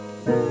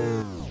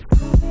Mom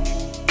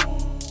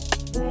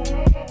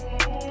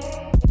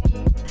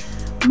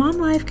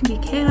life can be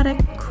chaotic,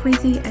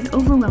 crazy, and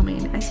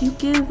overwhelming as you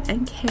give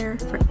and care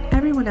for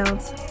everyone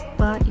else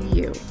but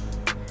you.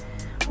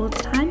 Well,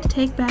 it's time to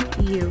take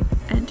back you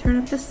and turn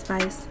up the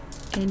spice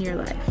in your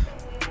life.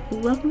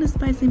 Welcome to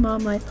Spicy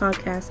Mom Life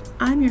Podcast.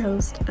 I'm your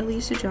host,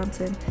 Alicia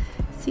Johnson,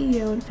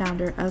 CEO and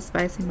founder of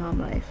Spicy Mom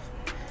Life.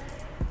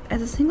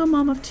 As a single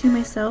mom of two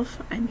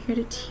myself, I'm here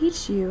to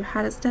teach you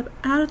how to step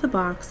out of the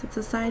box that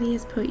society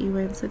has put you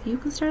in so that you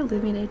can start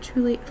living a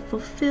truly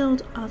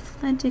fulfilled,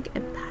 authentic,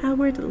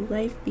 empowered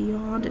life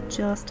beyond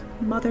just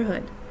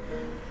motherhood.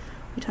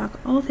 We talk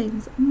all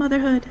things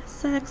motherhood,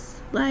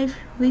 sex, life,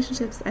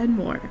 relationships, and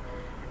more.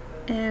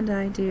 And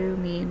I do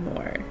mean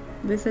more.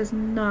 This is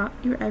not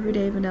your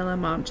everyday vanilla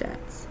mom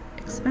chats.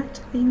 Expect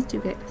things to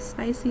get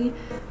spicy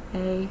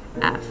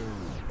AF.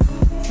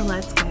 So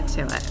let's get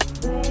to it.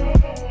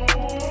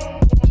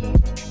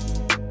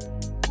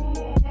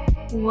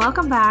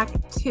 Welcome back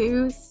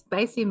to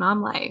Spicy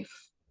Mom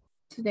Life.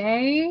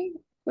 Today,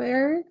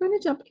 we're going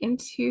to jump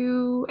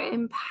into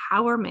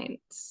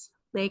empowerment.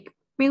 Like,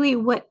 really,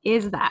 what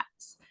is that?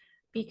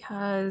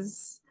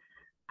 Because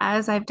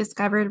as I've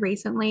discovered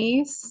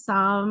recently,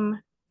 some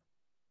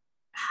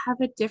have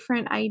a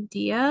different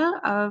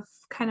idea of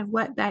kind of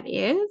what that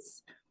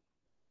is.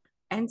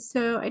 And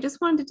so I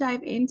just wanted to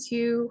dive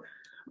into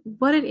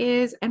what it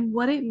is and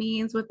what it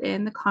means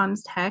within the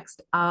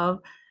context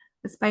of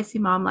the Spicy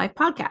Mom Life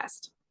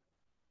podcast.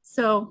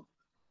 So,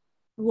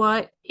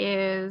 what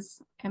is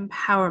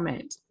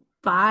empowerment?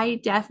 By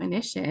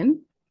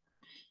definition,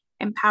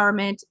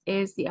 empowerment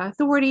is the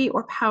authority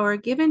or power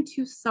given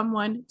to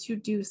someone to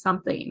do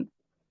something.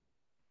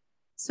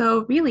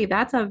 So, really,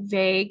 that's a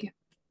vague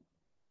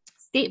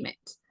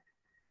statement.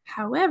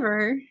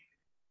 However,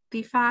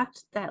 the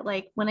fact that,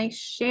 like, when I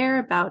share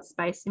about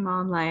Spicy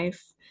Mom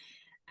Life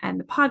and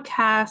the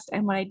podcast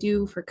and what I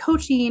do for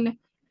coaching,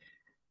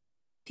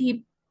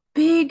 the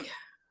big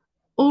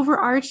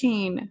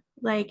overarching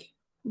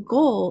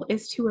goal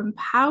is to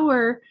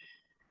empower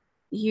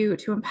you,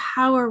 to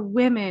empower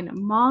women,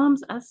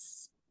 moms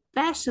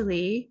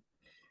especially,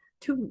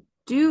 to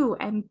do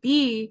and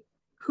be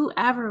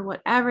whoever,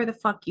 whatever the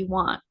fuck you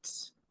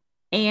want.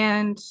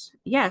 And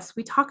yes,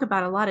 we talk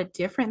about a lot of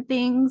different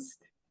things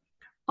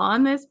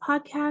on this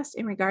podcast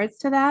in regards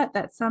to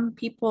that some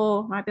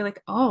people might be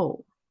like,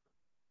 oh,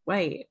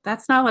 wait,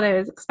 that's not what I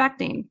was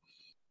expecting.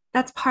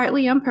 That's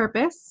partly on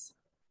purpose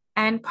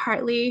and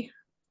partly,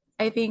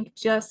 I think,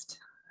 just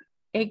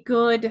a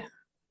good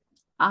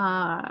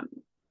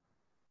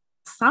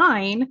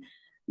sign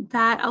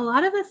that a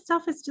lot of this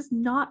stuff is just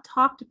not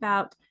talked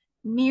about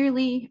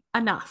nearly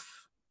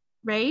enough,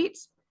 right?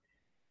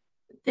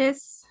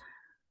 This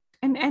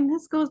and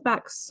this goes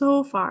back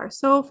so far.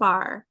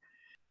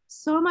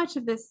 So much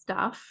of this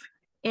stuff,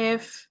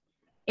 if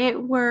it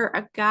were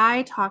a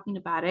guy talking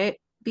about it,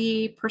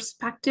 the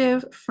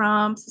perspective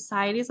from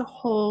society as a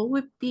whole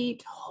would be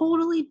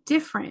totally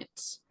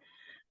different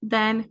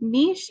than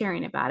me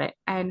sharing about it,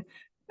 and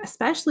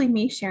especially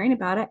me sharing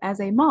about it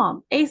as a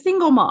mom, a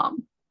single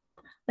mom.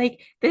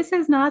 Like, this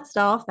is not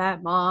stuff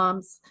that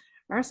moms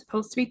are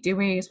supposed to be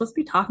doing, supposed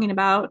to be talking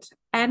about.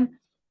 And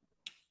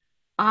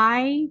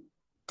I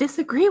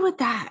disagree with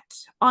that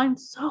on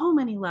so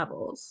many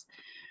levels.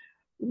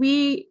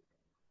 We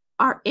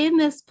are in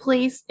this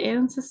place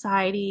in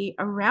society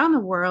around the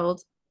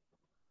world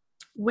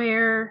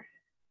where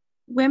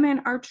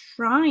women are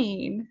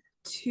trying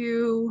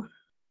to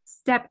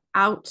step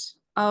out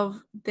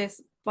of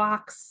this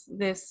box,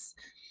 this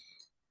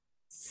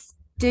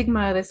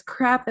stigma, this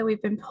crap that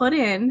we've been put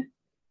in,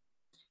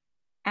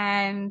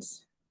 and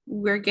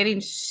we're getting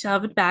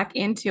shoved back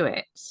into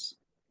it.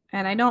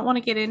 And I don't want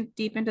to get in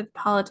deep into the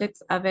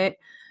politics of it,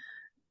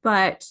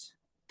 but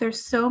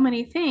there's so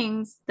many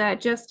things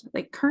that just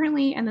like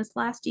currently in this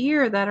last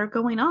year that are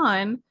going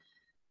on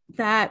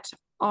that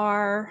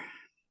are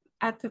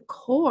at the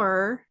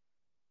core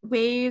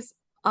ways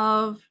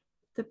of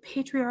the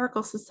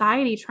patriarchal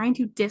society trying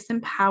to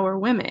disempower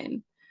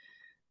women.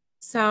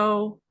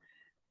 So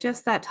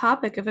just that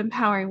topic of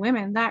empowering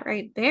women, that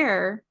right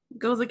there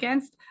goes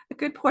against a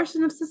good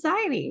portion of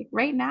society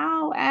right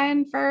now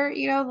and for,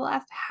 the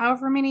last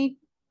however many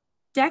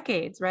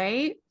decades,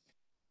 right?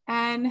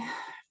 And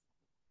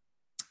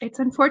it's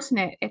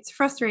unfortunate, it's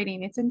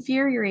frustrating, it's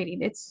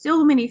infuriating, it's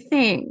so many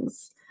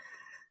things.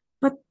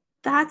 But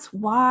that's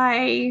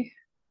why,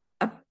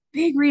 a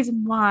big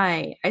reason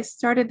why I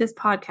started this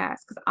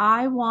podcast, because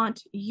I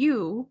want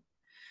you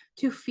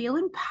to feel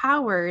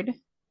empowered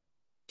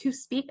to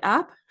speak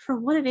up for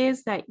what it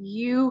is that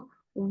you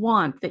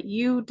want, that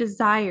you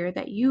desire,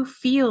 that you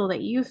feel,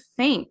 that you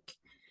think,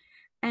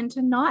 and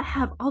to not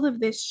have all of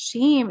this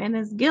shame and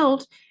this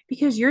guilt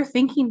because you're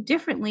thinking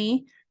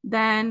differently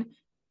than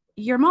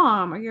your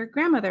mom or your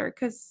grandmother.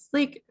 Because,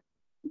 like,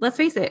 let's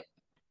face it,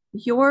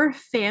 your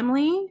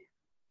family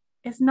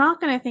is not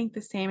going to think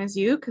the same as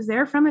you because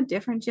they're from a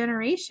different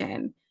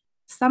generation.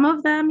 Some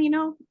of them,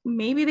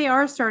 maybe they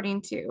are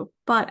starting to,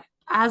 but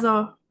as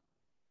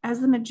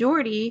the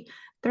majority,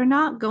 They're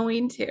not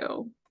going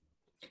to.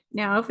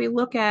 Now, if we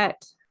look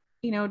at,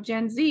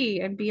 Gen Z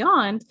and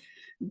beyond,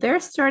 they're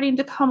starting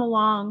to come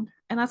along,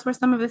 and that's where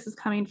some of this is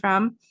coming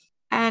from,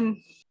 and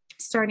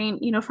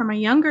starting, from a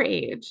younger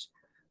age.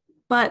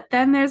 But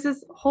then there's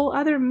this whole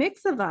other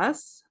mix of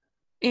us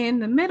in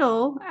the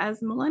middle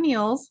as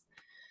millennials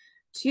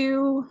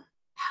to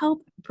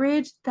help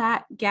bridge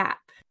that gap,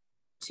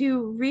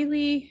 to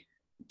really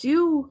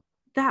do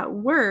that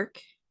work.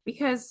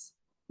 Because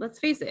let's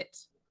face it,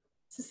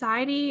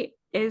 society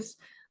is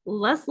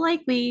less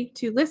likely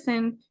to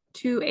listen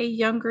to a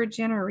younger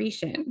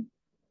generation.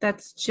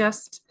 That's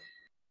just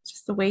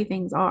the way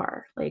things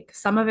are. Like,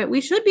 some of it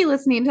we should be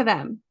listening to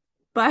them,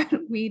 but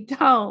we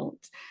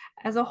don't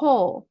as a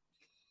whole.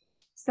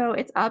 So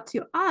it's up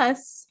to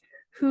us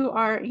who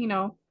are,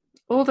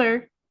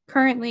 older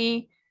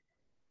currently,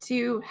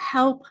 to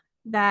help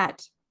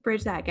that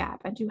bridge that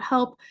gap and to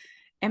help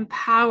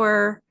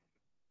empower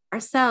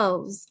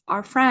ourselves,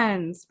 our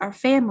friends, our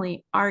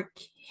family, our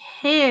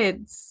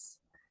kids.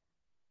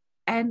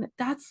 And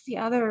that's the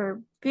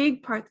other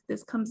big part that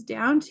this comes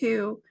down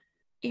to.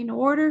 In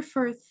order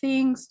for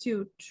things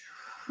to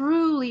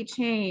truly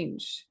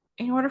change,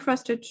 in order for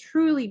us to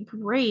truly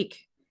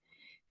break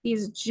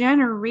these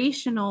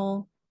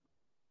generational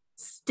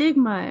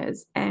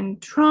stigmas and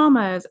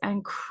traumas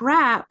and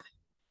crap,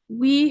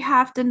 we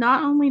have to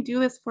not only do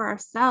this for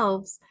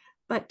ourselves,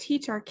 but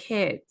teach our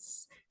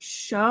kids,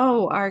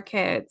 show our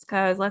kids,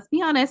 because let's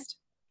be honest,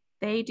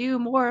 they do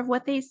more of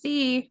what they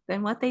see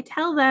than what they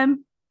tell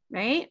them,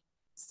 right?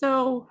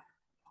 So,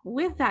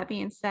 with that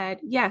being said,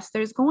 yes,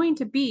 there's going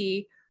to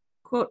be,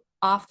 quote,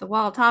 off the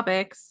wall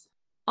topics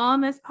on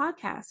this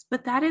podcast,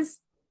 but that is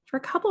for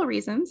a couple of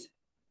reasons.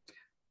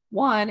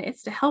 One,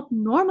 it's to help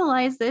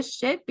normalize this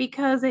shit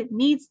because it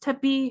needs to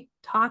be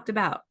talked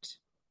about.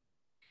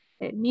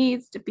 It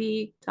needs to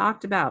be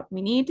talked about.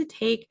 We need to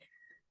take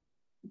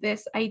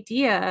this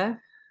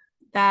idea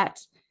that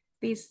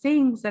these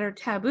things that are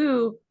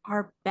taboo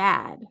are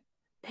bad.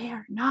 They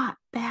are not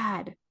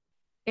bad.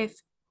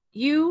 If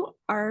you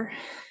are,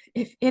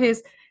 if it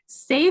is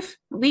safe,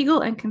 legal,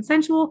 and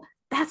consensual,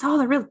 that's all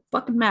that really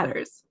fucking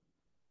matters.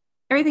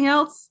 Everything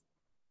else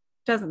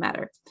doesn't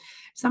matter. If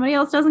somebody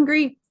else doesn't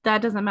agree,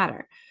 that doesn't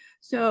matter.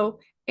 So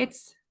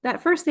it's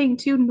that first thing,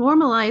 to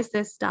normalize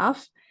this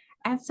stuff.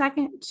 And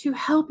second, to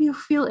help you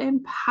feel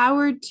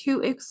empowered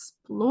to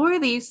explore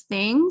these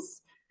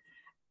things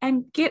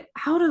and get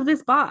out of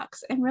this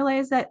box and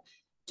realize that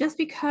just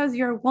because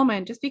you're a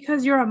woman, just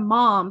because you're a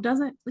mom,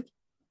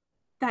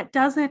 that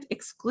doesn't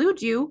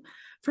exclude you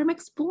from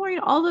exploring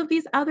all of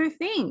these other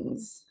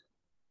things.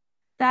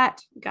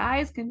 That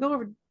guys can go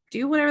over,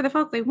 do whatever the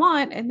fuck they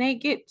want, and they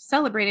get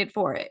celebrated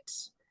for it.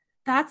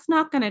 That's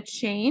not going to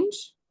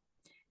change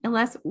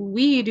unless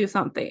we do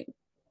something.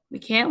 We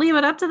can't leave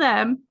it up to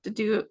them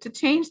to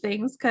change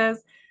things,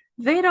 because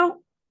they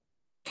don't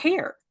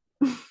care.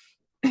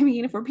 I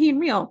mean, if we're being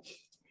real,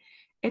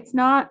 it's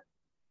not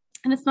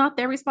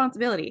their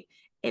responsibility.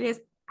 It is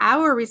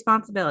our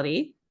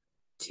responsibility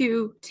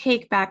to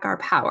take back our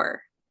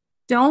power.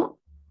 Don't,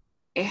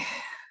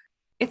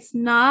 it's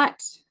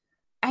not,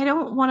 I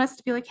don't want us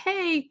to be like,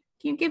 hey,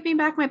 can you give me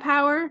back my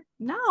power?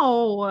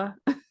 No,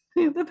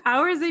 the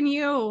power is in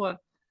you.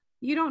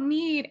 You don't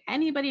need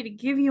anybody to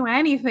give you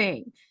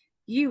anything.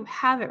 You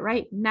have it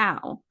right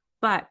now.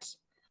 But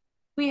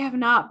we have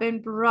not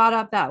been brought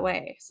up that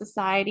way.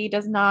 Society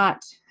does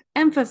not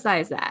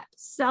emphasize that.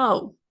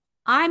 So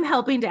I'm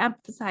helping to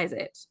emphasize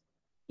it.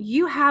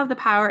 You have the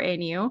power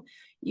in you.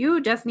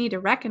 You just need to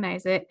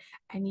recognize it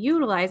and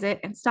utilize it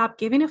and stop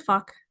giving a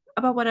fuck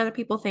about what other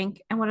people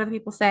think and what other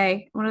people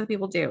say and what other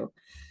people do.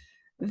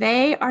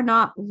 They are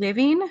not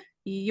living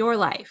your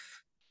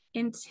life.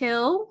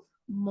 Until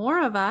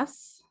more of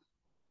us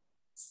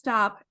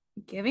stop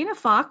giving a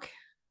fuck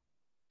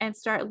and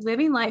start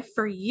living life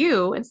for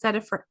you instead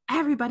of for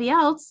everybody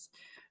else,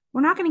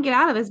 we're not going to get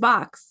out of this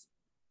box.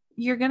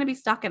 You're going to be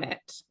stuck in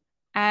it.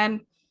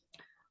 And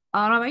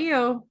I don't know about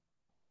you,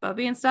 but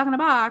being stuck in a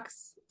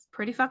box is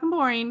pretty fucking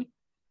boring,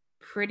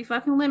 pretty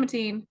fucking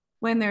limiting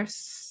when there's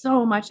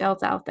so much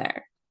else out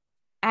there.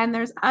 And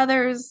there's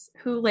others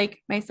who,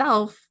 like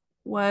myself,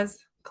 was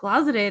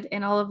closeted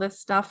in all of this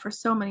stuff for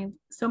so many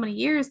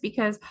years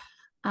because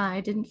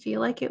I didn't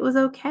feel like it was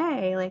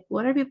okay. Like,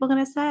 what are people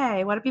going to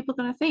say? What are people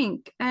going to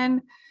think?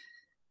 And,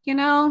 you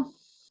know,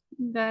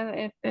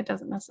 it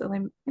doesn't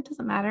necessarily, it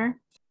doesn't matter.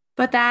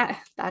 But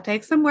that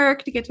takes some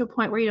work to get to a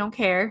point where you don't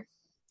care.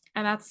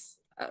 And that's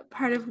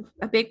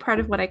a big part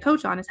of what I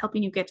coach on, is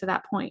helping you get to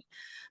that point.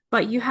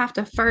 But you have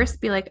to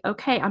first be like,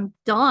 okay, I'm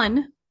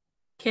done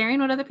caring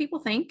what other people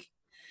think.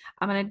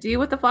 I'm going to do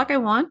what the fuck I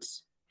want.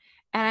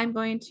 And I'm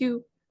going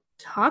to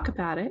talk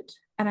about it.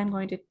 And I'm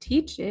going to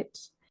teach it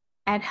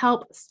and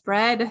help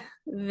spread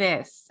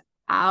this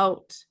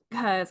out,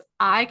 because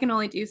I can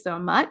only do so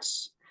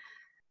much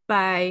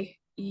by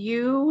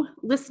you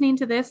listening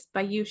to this,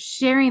 by you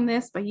sharing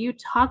this, by you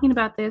talking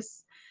about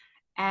this,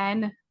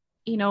 and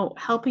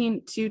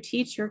helping to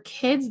teach your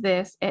kids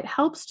this. It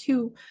helps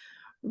to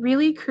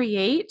really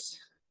create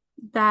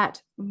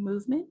that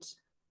movement,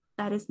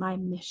 That is my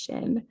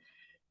mission,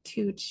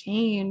 to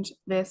change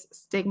this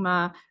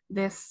stigma,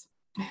 this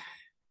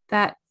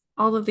that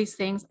all of these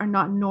things are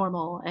not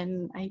normal.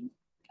 And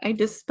I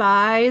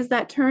despise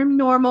that term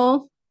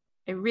normal.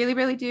 I really,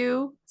 really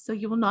do. So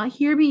you will not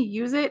hear me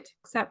use it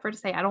except for to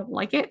say I don't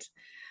like it.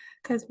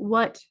 Because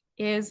what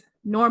is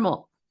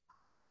normal?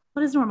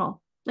 What is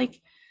normal? Like,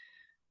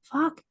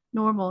 fuck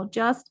normal.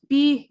 Just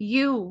be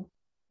you.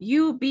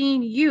 You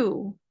being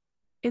you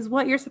is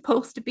what you're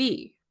supposed to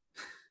be.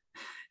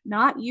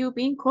 Not you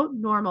being quote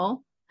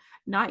normal,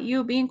 not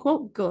you being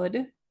quote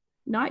good,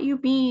 not you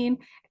being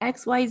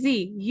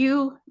XYZ,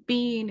 you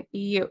being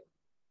you.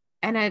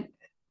 And a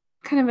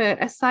kind of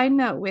a side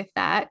note with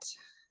that,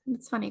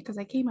 it's funny because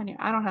I came on here,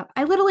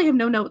 I literally have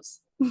no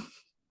notes,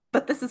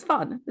 but this is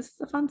fun. This is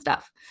the fun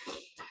stuff.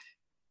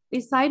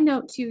 The side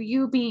note to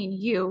you being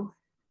you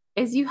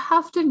is you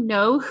have to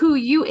know who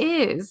you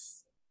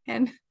is.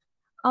 And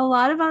a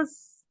lot of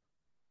us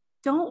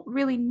don't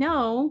really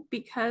know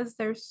because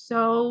there's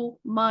so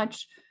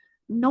much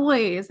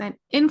noise and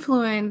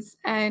influence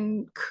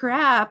and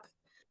crap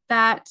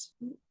that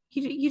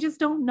you just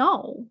don't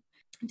know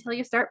until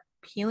you start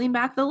peeling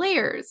back the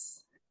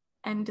layers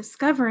and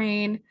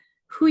discovering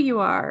who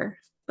you are.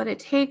 But it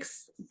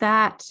takes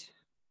that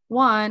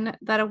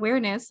that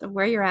awareness of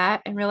where you're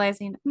at and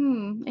realizing,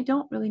 I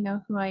don't really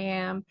know who I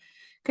am.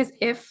 Because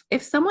if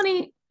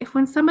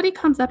when somebody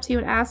comes up to you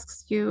and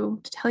asks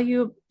you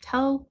to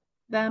tell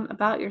them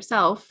about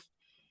yourself,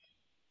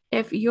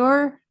 if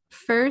your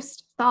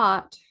first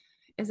thought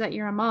is that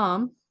you're a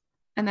mom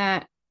and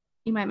that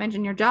you might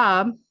mention your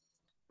job,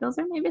 those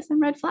are maybe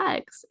some red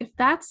flags.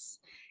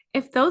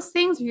 If those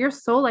things are your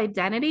sole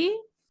identity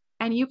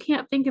and you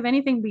can't think of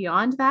anything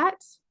beyond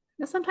that,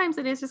 sometimes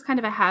it is just kind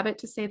of a habit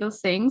to say those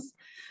things.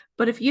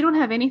 But if you don't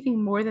have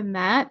anything more than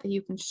that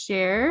you can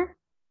share,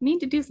 you need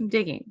to do some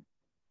digging,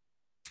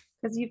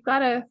 because you've got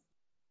to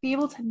be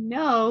able to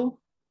know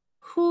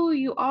who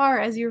you are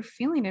as you're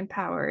feeling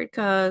empowered.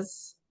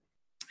 Because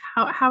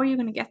how are you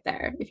going to get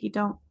there if you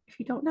don't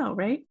know,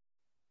 right?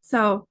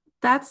 So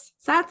that's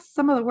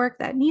some of the work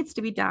that needs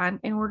to be done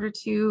in order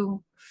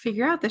to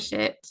figure out the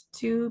shit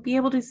to be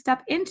able to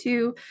step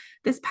into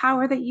this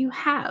power that you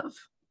have.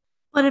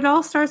 But it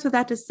all starts with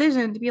that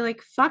decision to be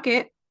like, fuck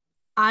it,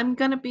 I'm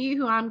going to be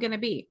who I'm going to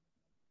be.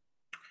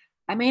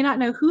 I may not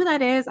know who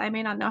that is, I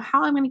may not know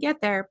how I'm going to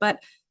get there,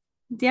 but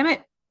damn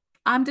it,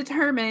 I'm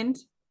determined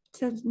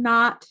to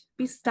not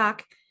be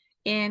stuck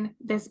in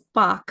this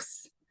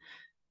box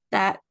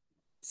that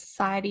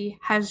society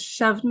has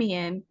shoved me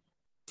in,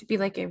 to be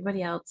like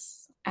everybody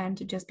else and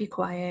to just be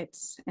quiet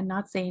and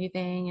not say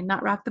anything and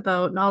not rock the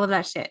boat and all of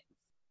that shit.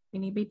 We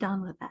need to be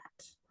done with that.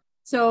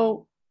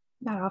 So,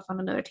 got off on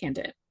another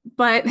tangent.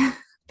 But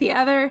the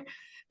other,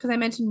 because I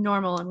mentioned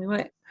normal and we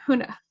went,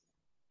 who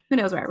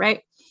knows where,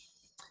 right?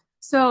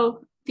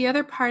 So the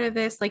other part of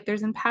this, like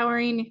there's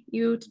empowering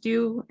you to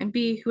do and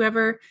be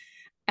whoever,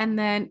 and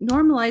then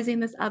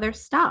normalizing this other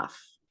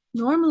stuff.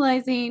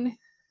 Normalizing,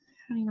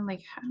 I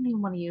don't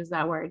even want to use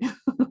that word,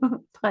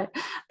 but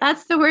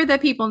that's the word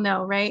that people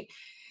know, right?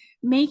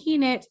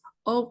 Making it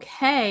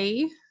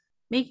okay,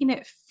 making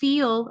it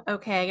feel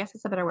okay. I guess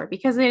it's a better word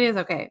because it is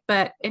okay,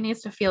 but it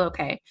needs to feel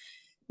okay.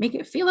 Make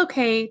it feel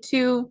okay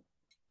to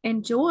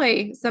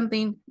enjoy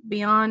something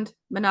beyond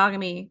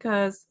monogamy,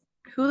 because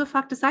who the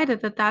fuck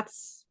decided that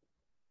that's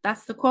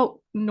the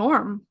quote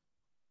norm?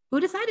 Who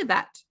decided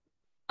that?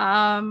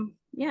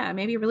 Yeah,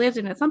 maybe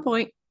religion at some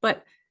point,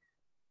 but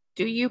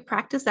do you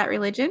practice that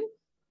religion?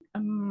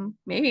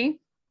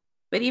 Maybe.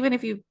 But even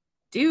if you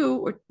do,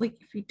 or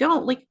like if you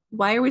don't, like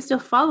why are we still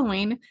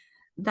following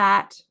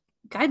that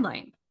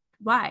guideline?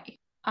 Why?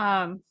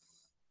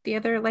 The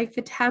other, like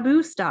the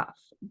taboo stuff,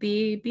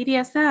 the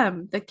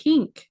BDSM, the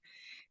kink,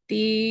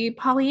 the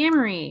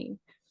polyamory,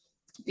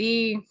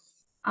 the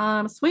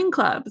swing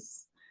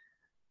clubs,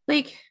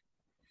 like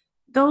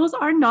those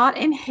are not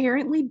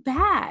inherently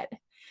bad.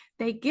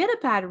 They get a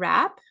bad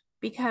rap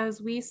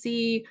because we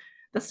see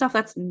the stuff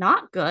that's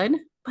not good,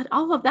 but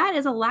all of that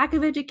is a lack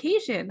of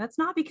education. That's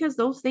not because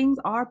those things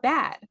are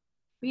bad.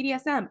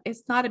 BDSM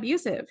is not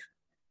abusive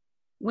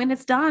when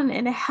it's done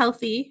in a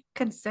healthy,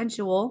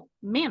 consensual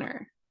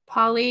manner.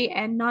 Poly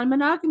and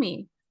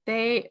non-monogamy,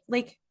 it's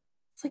like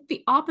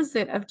the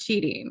opposite of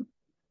cheating.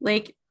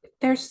 Like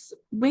there's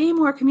way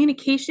more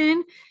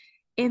communication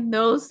in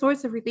those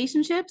sorts of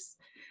relationships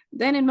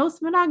than in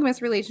most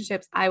monogamous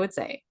relationships, I would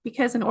say,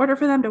 because in order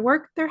for them to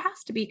work, there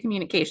has to be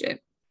communication.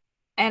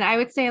 And I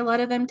would say a lot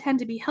of them tend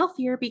to be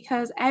healthier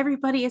because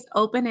everybody is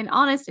open and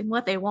honest in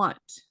what they want,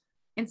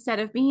 instead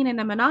of being in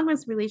a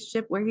monogamous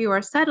relationship where you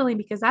are settling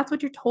because that's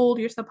what you're told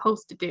you're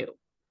supposed to do.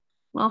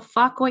 Well,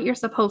 fuck what you're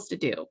supposed to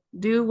do.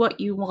 Do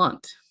what you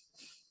want.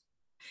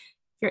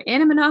 If you're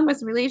in a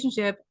monogamous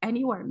relationship and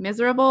you are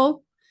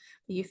miserable,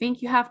 you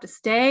think you have to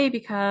stay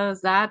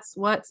because that's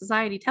what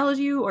society tells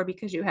you, or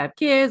because you have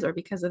kids, or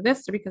because of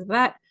this, or because of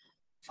that,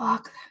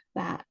 fuck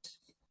that.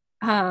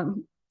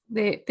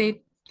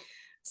 They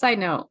side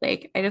note,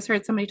 like I just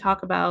heard somebody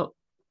talk about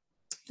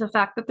the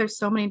fact that there's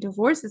so many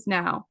divorces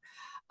now.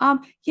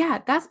 Yeah,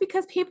 that's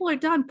because people are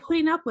done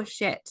putting up with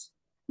shit.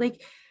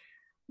 Like,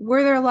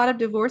 were there a lot of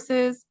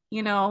divorces,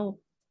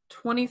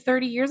 20,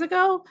 30 years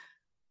ago?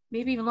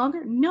 Maybe even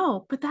longer?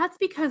 No, but that's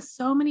because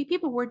so many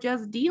people were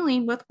just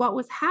dealing with what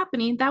was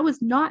happening that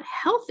was not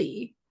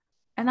healthy.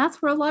 And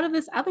that's where a lot of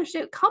this other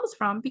shit comes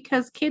from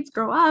because kids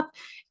grow up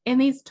in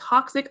these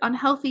toxic,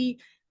 unhealthy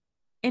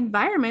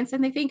environments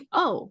and they think,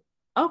 oh,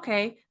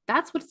 okay,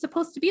 that's what it's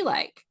supposed to be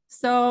like.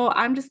 So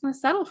I'm just going to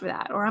settle for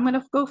that. Or I'm going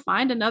to go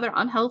find another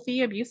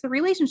unhealthy, abusive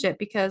relationship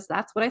because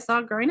that's what I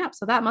saw growing up.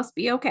 So that must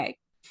be okay.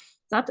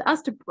 It's up to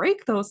us to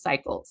break those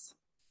cycles.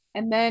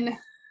 And then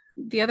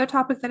the other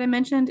topic that I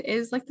mentioned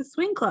is like the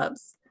swing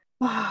clubs.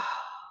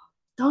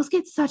 Those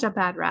get such a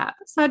bad rap,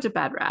 such a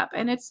bad rap.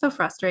 And it's so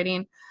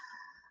frustrating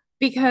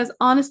because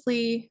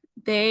honestly,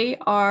 they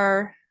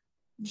are,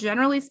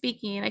 generally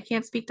speaking, I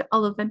can't speak to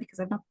all of them because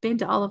I've not been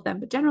to all of them,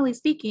 but generally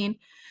speaking,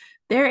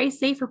 they're a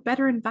safer,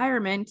 better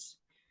environment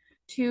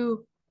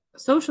to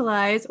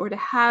socialize or to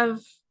have,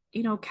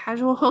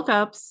 casual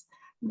hookups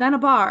than a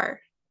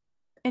bar.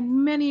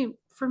 And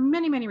for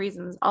many, many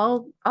reasons.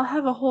 I'll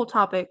have a whole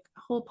topic,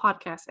 a whole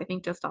podcast, I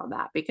think, just on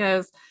that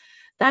because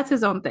that's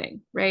his own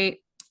thing, right?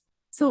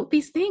 So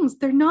these things,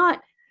 they're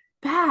not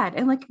bad.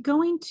 And like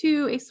going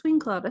to a swing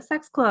club, a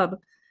sex club,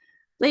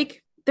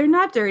 like they're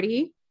not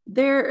dirty.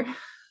 They're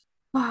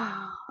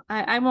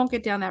I won't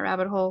get down that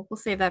rabbit hole. We'll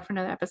save that for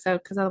another episode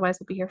because otherwise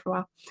we'll be here for a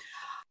while.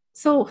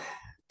 So,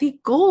 the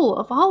goal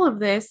of all of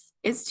this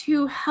is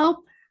to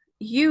help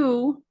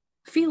you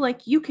feel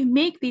like you can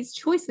make these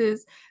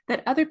choices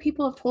that other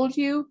people have told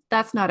you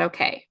that's not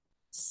okay.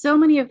 So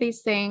many of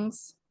these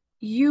things,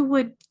 you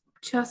would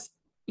just,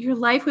 your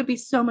life would be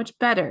so much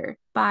better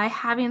by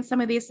having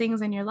some of these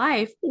things in your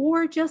life,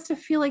 or just to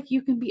feel like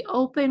you can be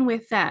open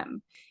with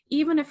them.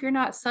 Even if you're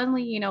not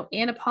suddenly,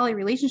 in a poly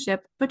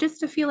relationship, but just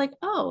to feel like,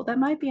 oh, that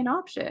might be an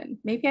option.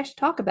 Maybe I should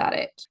talk about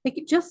it.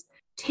 Like just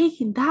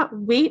taking that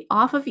weight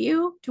off of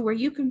you to where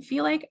you can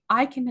feel like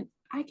I can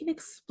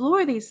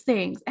explore these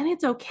things and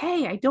it's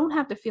okay. I don't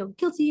have to feel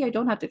guilty. I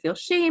don't have to feel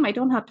shame. I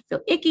don't have to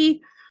feel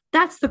icky.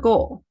 That's the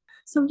goal.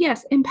 So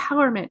yes,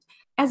 empowerment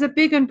as a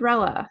big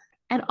umbrella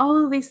and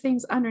all of these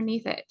things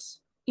underneath it.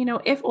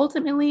 If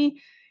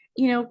ultimately,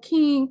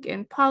 kink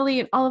and poly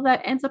and all of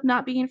that ends up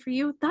not being for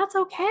you, that's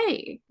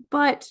okay.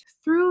 But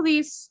through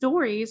these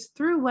stories,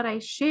 through what I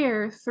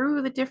share,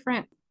 through the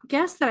different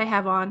guests that I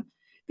have on,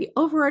 the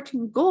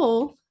overarching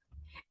goal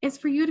is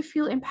for you to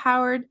feel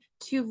empowered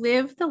to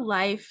live the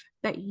life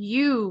that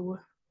you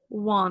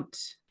want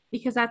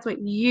because that's what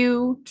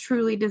you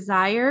truly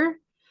desire,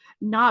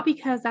 not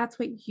because that's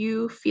what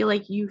you feel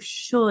like you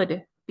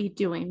should be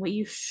doing, what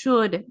you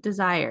should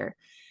desire.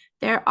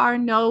 There are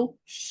no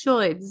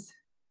shoulds,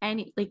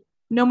 any like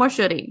no more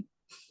shoulding,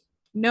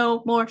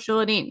 no more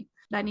shoulding.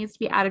 That needs to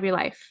be out of your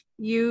life.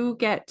 You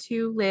get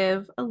to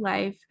live a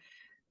life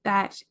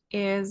that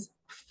is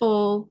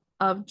full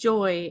of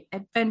joy,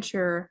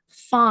 adventure,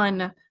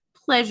 fun,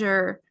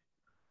 pleasure,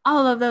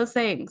 all of those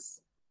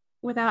things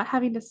without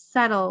having to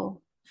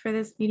settle for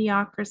this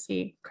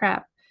mediocrity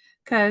crap.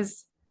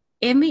 Because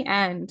in the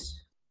end,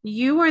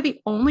 you are the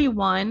only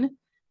one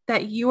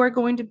that you are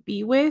going to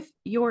be with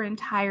your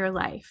entire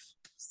life.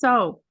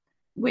 So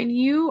when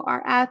you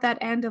are at that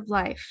end of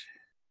life,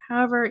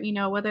 however,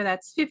 whether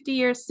that's 50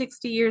 years,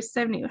 60 years,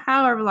 70,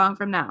 however long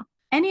from now,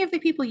 any of the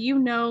people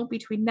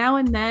between now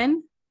and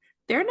then,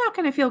 they're not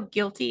going to feel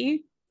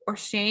guilty or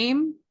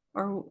shame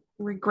or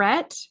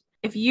regret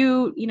if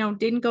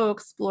didn't go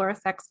explore a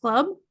sex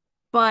club.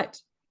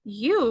 But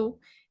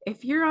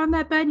if you're on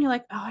that bed and you're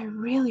like, oh, I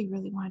really,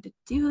 really wanted to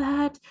do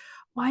that.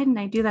 Why didn't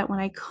I do that when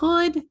I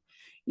could?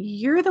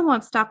 You're the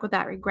one stuck with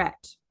that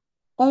regret.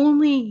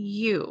 Only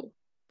you,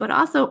 but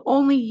also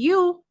only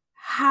you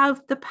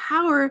have the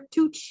power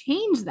to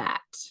change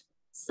that.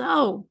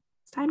 So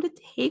it's time to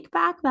take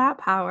back that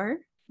power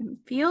and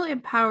feel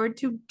empowered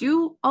to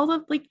do all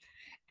of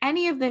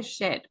any of this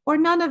shit or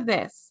none of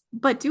this,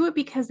 but do it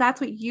because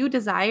that's what you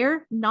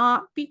desire,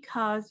 not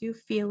because you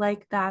feel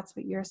like that's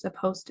what you're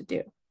supposed to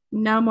do.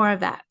 No more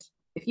of that.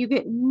 If you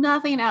get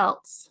nothing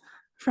else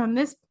from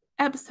this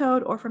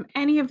episode or from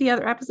any of the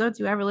other episodes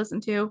you ever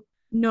listen to,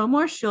 no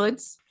more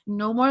shoulds,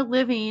 no more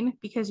living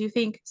because you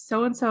think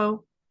so and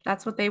so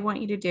that's what they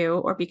want you to do,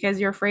 or because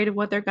you're afraid of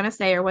what they're going to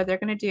say or what they're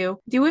going to do.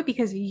 Do it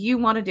because you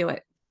want to do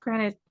it.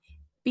 Granted,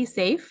 be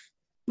safe.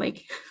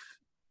 Like,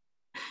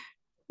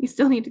 you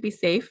still need to be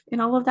safe in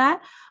all of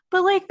that.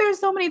 But there's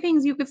so many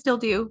things you could still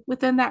do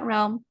within that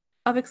realm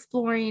of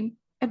exploring,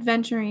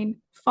 adventuring,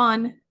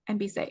 fun, and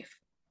be safe.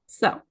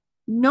 So,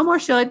 no more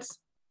shoulds.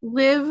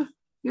 Live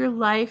your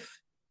life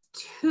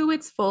to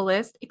its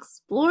fullest.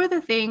 Explore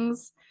the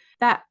things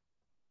that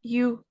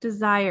you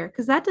desire,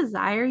 because that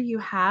desire you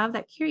have,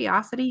 that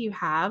curiosity you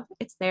have,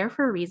 it's there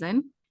for a reason.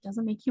 It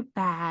doesn't make you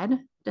bad, it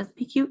doesn't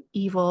make you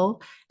evil,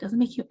 it doesn't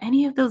make you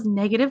any of those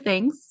negative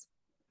things.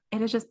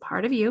 It is just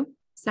part of you.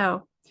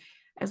 So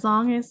as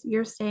long as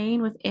you're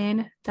staying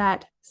within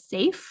that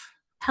safe,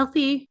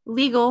 healthy,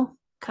 legal,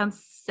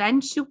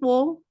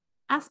 consensual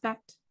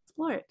aspect,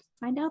 explore it.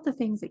 Find out the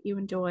things that you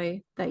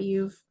enjoy that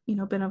you've,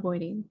 been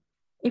avoiding.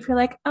 If you're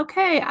like,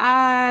 okay,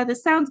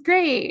 this sounds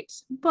great,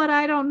 but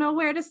I don't know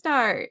where to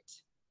start,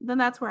 then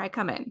that's where I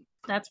come in.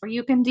 That's where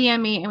you can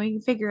DM me and we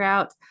can figure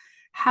out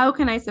how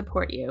can I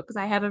support you? Because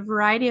I have a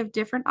variety of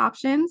different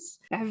options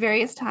at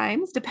various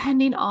times,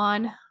 depending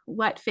on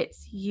what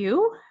fits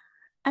you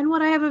and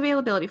what I have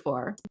availability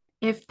for.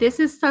 If this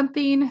is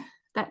something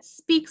that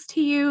speaks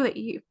to you, that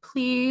you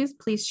please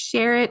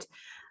share it.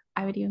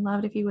 I would even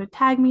love it if you would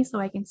tag me so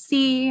I can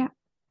see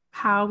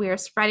how we are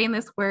spreading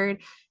this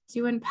word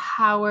to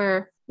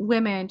empower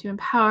women, to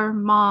empower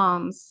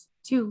moms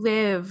to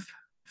live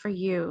for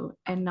you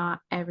and not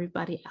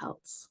everybody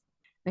else.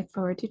 Look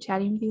forward to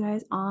chatting with you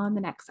guys on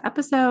the next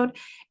episode.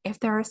 If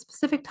there are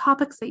specific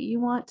topics that you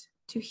want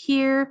to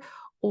hear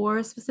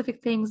or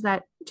specific things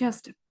that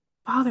just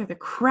bother the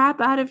crap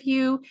out of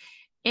you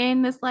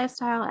in this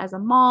lifestyle as a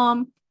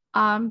mom,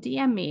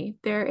 DM me.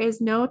 There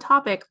is no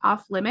topic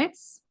off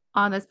limits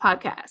on this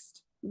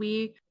podcast.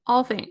 We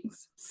all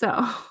things.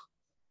 So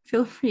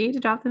feel free to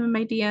drop them in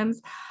my DMs.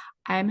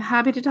 I'm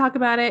happy to talk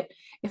about it.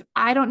 If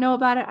I don't know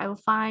about it, I will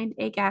find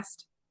a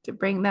guest to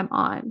bring them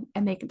on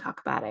and they can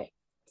talk about it.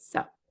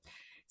 So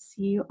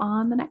see you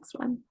on the next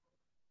one.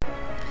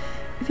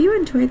 If you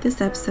enjoyed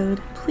this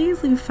episode,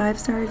 please leave a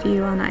 5-star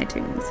review on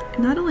iTunes. It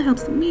not only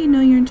helps me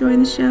know you're enjoying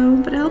the show,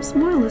 but it helps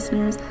more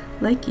listeners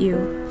like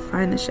you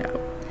find the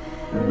show.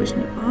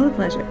 Wishing you all the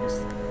pleasures.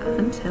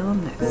 Until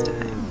next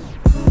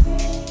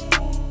time.